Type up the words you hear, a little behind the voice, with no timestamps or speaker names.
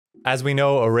As we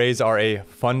know, arrays are a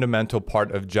fundamental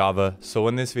part of Java. So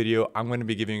in this video, I'm going to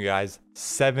be giving you guys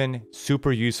 7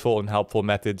 super useful and helpful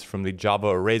methods from the Java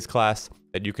arrays class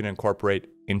that you can incorporate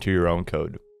into your own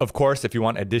code. Of course, if you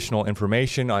want additional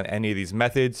information on any of these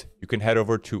methods, you can head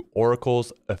over to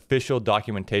Oracle's official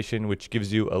documentation, which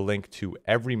gives you a link to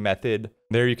every method.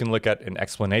 There you can look at an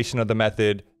explanation of the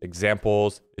method,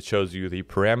 examples, it shows you the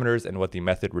parameters and what the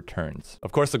method returns.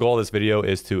 Of course, the goal of this video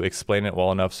is to explain it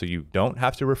well enough so you don't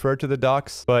have to refer to the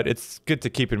docs, but it's good to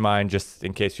keep in mind just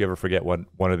in case you ever forget what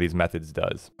one of these methods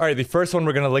does. All right, the first one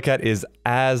we're gonna look at is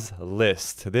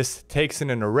asList. This takes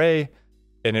in an array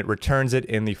and it returns it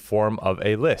in the form of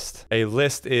a list. A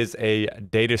list is a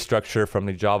data structure from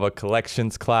the Java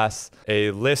collections class. A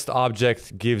list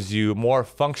object gives you more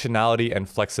functionality and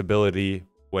flexibility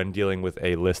when dealing with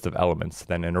a list of elements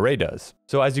than an array does.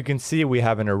 So as you can see, we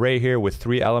have an array here with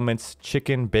 3 elements,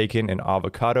 chicken, bacon, and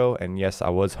avocado. And yes, I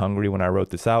was hungry when I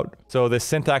wrote this out. So the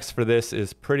syntax for this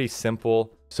is pretty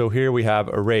simple. So here we have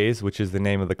arrays, which is the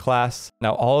name of the class.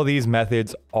 Now, all of these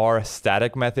methods are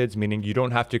static methods, meaning you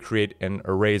don't have to create an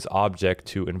arrays object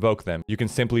to invoke them. You can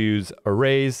simply use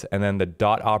arrays and then the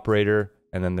dot operator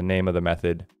and then the name of the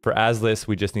method. For asList,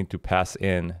 we just need to pass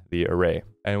in the array.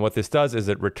 And what this does is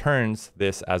it returns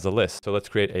this as a list. So let's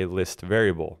create a list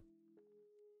variable.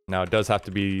 Now, it does have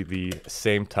to be the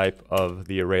same type of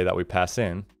the array that we pass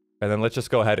in. And then let's just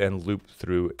go ahead and loop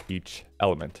through each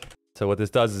element. So what this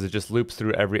does is it just loops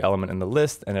through every element in the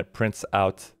list and it prints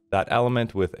out that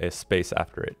element with a space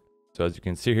after it. So as you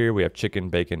can see here, we have chicken,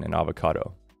 bacon, and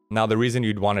avocado. Now the reason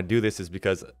you'd want to do this is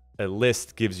because a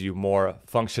list gives you more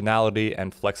functionality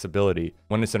and flexibility.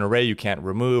 When it's an array, you can't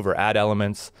remove or add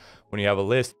elements. When you have a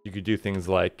list, you could do things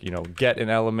like, get an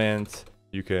element,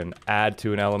 you can add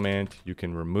to an element, you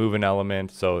can remove an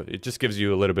element. So it just gives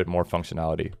you a little bit more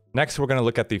functionality. Next, we're going to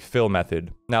look at the fill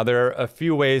method. Now, there are a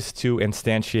few ways to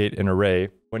instantiate an array.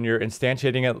 When you're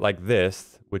instantiating it like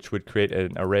this, which would create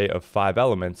an array of 5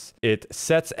 elements, it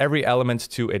sets every element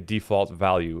to a default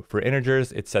value. For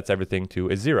integers, it sets everything to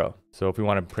a 0. So if we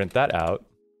want to print that out,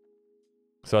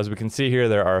 so as we can see here,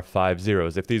 there are 5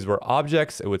 zeros. If these were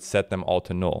objects, it would set them all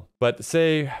to null. But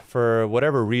say for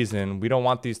whatever reason, we don't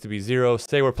want these to be 0.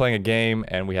 Say we're playing a game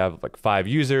and we have like 5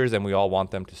 users and we all want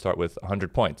them to start with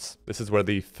 100 points. This is where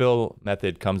the fill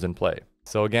method comes in play.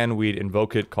 So again, we'd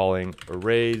invoke it calling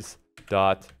arrays.fill.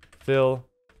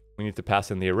 We need to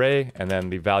pass in the array and then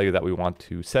the value that we want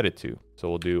to set it to. So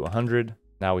we'll do 100.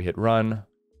 Now we hit run.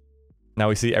 Now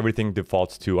we see everything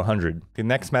defaults to 100. The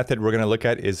next method we're going to look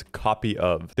at is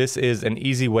copyOf. This is an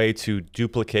easy way to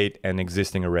duplicate an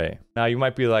existing array. Now you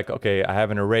might be like, okay, I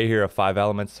have an array here of 5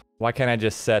 elements. Why can't I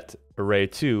just set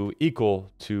array2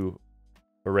 equal to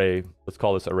array, let's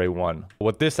call this array1.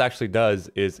 What this actually does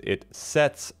is it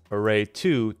sets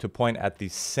array2 to point at the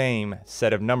same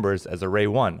set of numbers as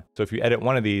array1. So if you edit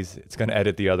one of these, it's going to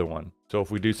edit the other one. So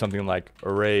if we do something like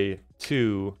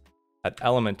array2 at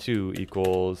element2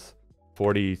 equals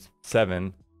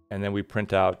 47, and then we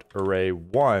print out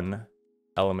array1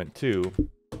 element2,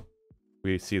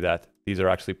 we see that these are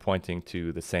actually pointing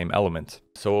to the same element.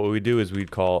 So what we do is we'd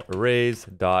call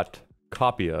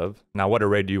arrays.copyOf. Now what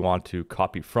array do you want to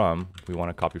copy from? We want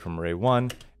to copy from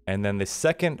array1, and then the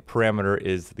second parameter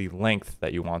is the length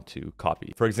that you want to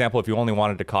copy. For example, if you only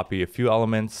wanted to copy a few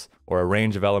elements or a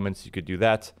range of elements, you could do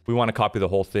that. We want to copy the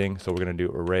whole thing, so we're going to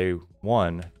do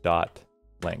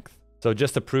array1.length. So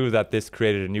just to prove that this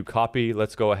created a new copy,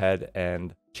 let's go ahead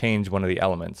and change one of the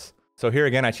elements. So here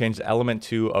again, I changed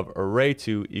element2 of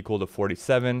array2 equal to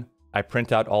 47. I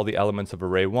print out all the elements of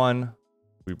array1.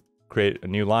 We create a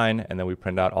new line, and then we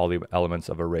print out all the elements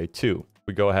of array2.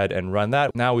 We go ahead and run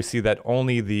that. Now we see that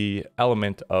only the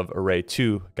element of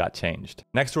array2 got changed.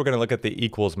 Next, we're going to look at the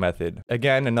equals method.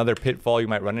 Again, another pitfall you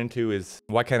might run into is,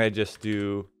 why can't I just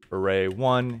do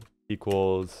array1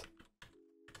 equals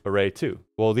array2?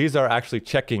 Well, these are actually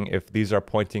checking if these are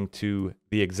pointing to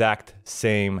the exact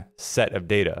same set of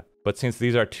data. But since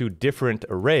these are 2 different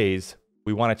arrays,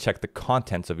 we want to check the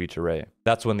contents of each array.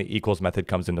 That's when the equals method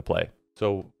comes into play.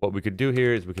 So what we could do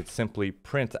here is we could simply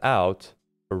print out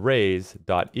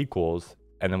arrays.equals,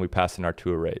 and then we pass in our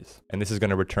 2 arrays. And this is going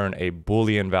to return a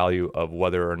Boolean value of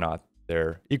whether or not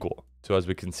they're equal. So as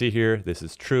we can see here, this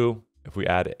is true. If we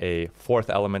add a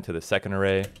 4th element to the second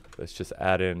array, let's just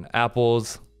add in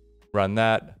apples. Run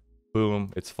that,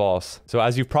 boom, it's false. So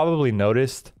as you've probably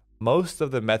noticed, most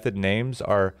of the method names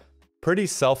are pretty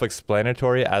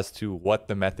self-explanatory as to what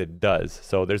the method does.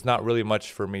 So there's not really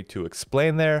much for me to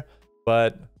explain there,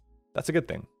 but that's a good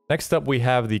thing. Next up, we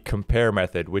have the compare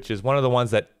method, which is one of the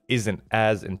ones that isn't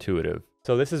as intuitive.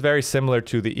 So this is very similar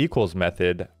to the equals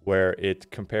method where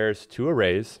it compares two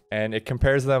arrays and it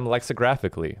compares them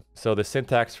lexigraphically. So the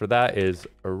syntax for that is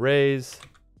arrays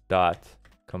dot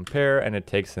compare, and it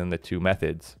takes in the two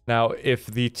methods. Now, if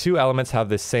the two elements have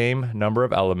the same number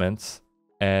of elements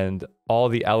and all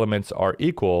the elements are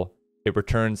equal, it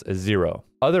returns a 0.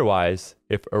 Otherwise,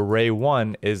 if array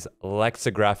 1 is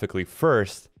lexigraphically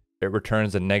first, it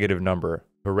returns a negative number.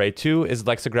 If array 2 is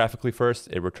lexigraphically first,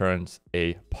 it returns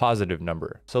a positive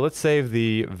number. So let's save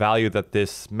the value that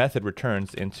this method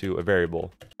returns into a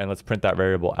variable, and let's print that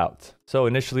variable out. So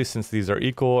initially, since these are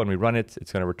equal and we run it,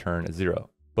 it's going to return a 0.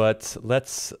 But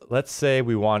let's say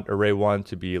we want array 1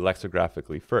 to be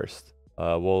lexigraphically first.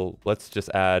 Well, let's just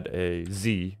add a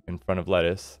z in front of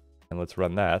lettuce, and let's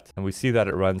run that. And we see that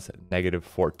it runs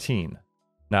 -14.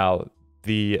 Now,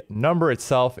 the number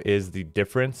itself is the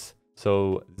difference.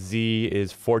 So Z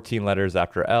is 14 letters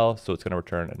after L, so it's going to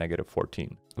return a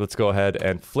 -14. Let's go ahead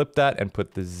and flip that and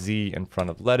put the Z in front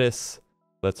of lettuce.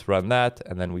 Let's run that,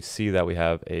 and then we see that we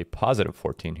have a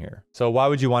 +14 here. So why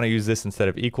would you want to use this instead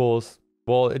of equals?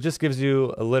 Well, it just gives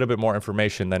you a little bit more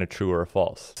information than a true or a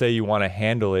false. Say you want to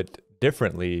handle it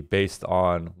differently based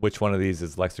on which one of these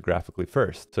is lexigraphically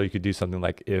first. So you could do something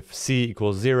like if C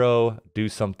equals 0, do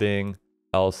something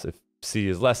else. If C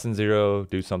is less than 0,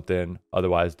 do something,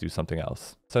 otherwise do something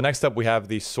else. So next up we have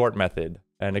the sort method.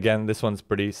 And again, this one's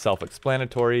pretty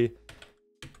self-explanatory.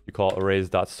 You call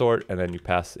arrays.sort, and then you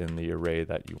pass in the array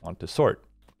that you want to sort.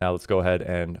 Now let's go ahead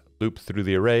and loop through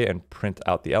the array and print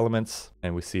out the elements.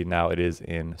 And we see now it is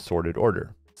in sorted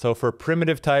order. So for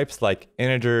primitive types like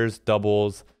integers,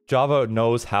 doubles, Java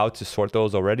knows how to sort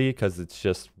those already because it's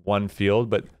just one field.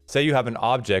 But say you have an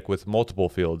object with multiple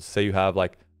fields. Say you have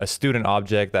like a student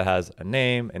object that has a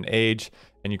name, an age,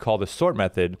 and you call the sort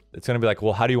method. It's going to be like,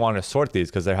 well, how do you want to sort these?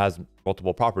 Because there has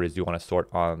multiple properties. You want to sort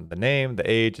on the name, the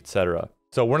age, etc.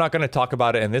 So we're not going to talk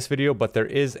about it in this video, but there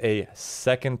is a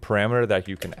second parameter that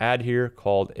you can add here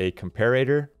called a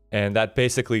comparator. And that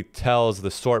basically tells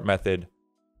the sort method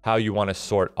how you want to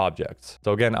sort objects.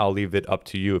 So again, I'll leave it up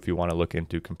to you if you want to look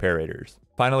into comparators.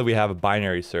 Finally, we have a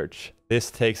binary search.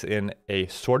 This takes in a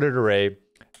sorted array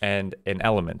and an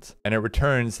element, and it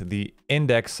returns the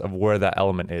index of where that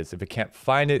element is. If it can't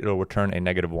find it, it'll return a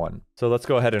 -1. So let's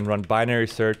go ahead and run binary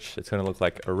search. It's going to look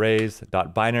like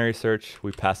arrays.binarySearch.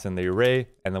 We pass in the array,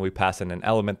 and then we pass in an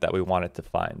element that we want it to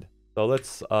find. So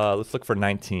let's look for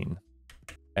 19,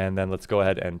 and then let's go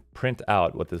ahead and print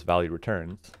out what this value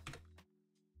returns.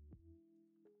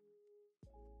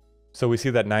 So we see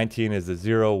that 19 is the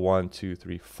 0, 1, 2,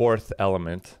 3, 4th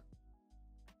element,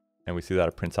 and we see that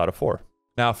it prints out a 4.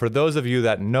 Now, for those of you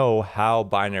that know how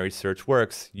binary search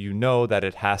works, you know that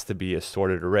it has to be a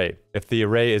sorted array. If the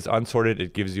array is unsorted,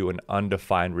 it gives you an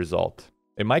undefined result.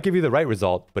 It might give you the right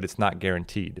result, but it's not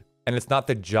guaranteed. And it's not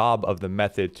the job of the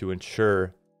method to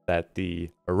ensure that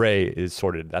the array is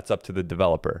sorted. That's up to the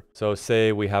developer. So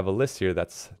say we have a list here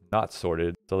that's not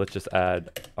sorted. So let's just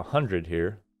add 100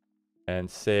 here and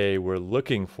say we're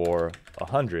looking for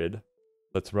 100.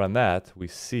 Let's run that. We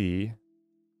see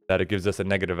that it gives us a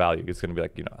negative value. It's going to be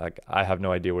like, like I have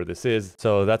no idea where this is.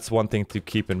 So that's one thing to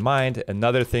keep in mind.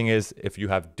 Another thing is if you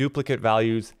have duplicate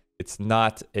values, it's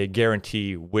not a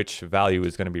guarantee which value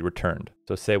is going to be returned.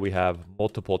 So say we have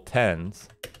multiple 10s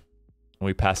and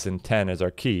we pass in 10 as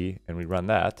our key and we run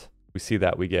that. We see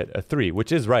that we get a 3,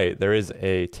 which is right. There is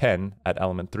a 10 at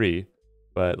element 3,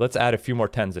 but let's add a few more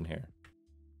 10s in here.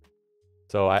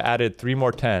 So I added 3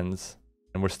 more 10s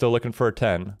and we're still looking for a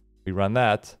 10. We run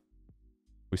that.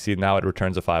 We see now it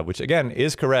returns a 5, which again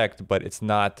is correct, but it's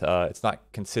not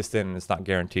consistent and it's not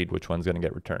guaranteed which one's going to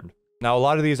get returned. Now, a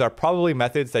lot of these are probably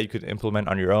methods that you could implement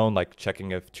on your own, like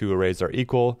checking if two arrays are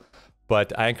equal.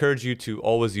 But I encourage you to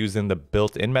always use in the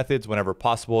built-in methods whenever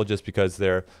possible, just because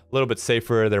they're a little bit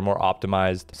safer, they're more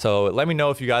optimized. So let me know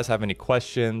if you guys have any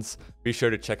questions. Be sure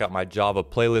to check out my Java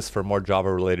playlist for more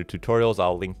Java-related tutorials.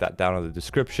 I'll link that down in the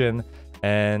description,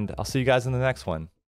 and I'll see you guys in the next one.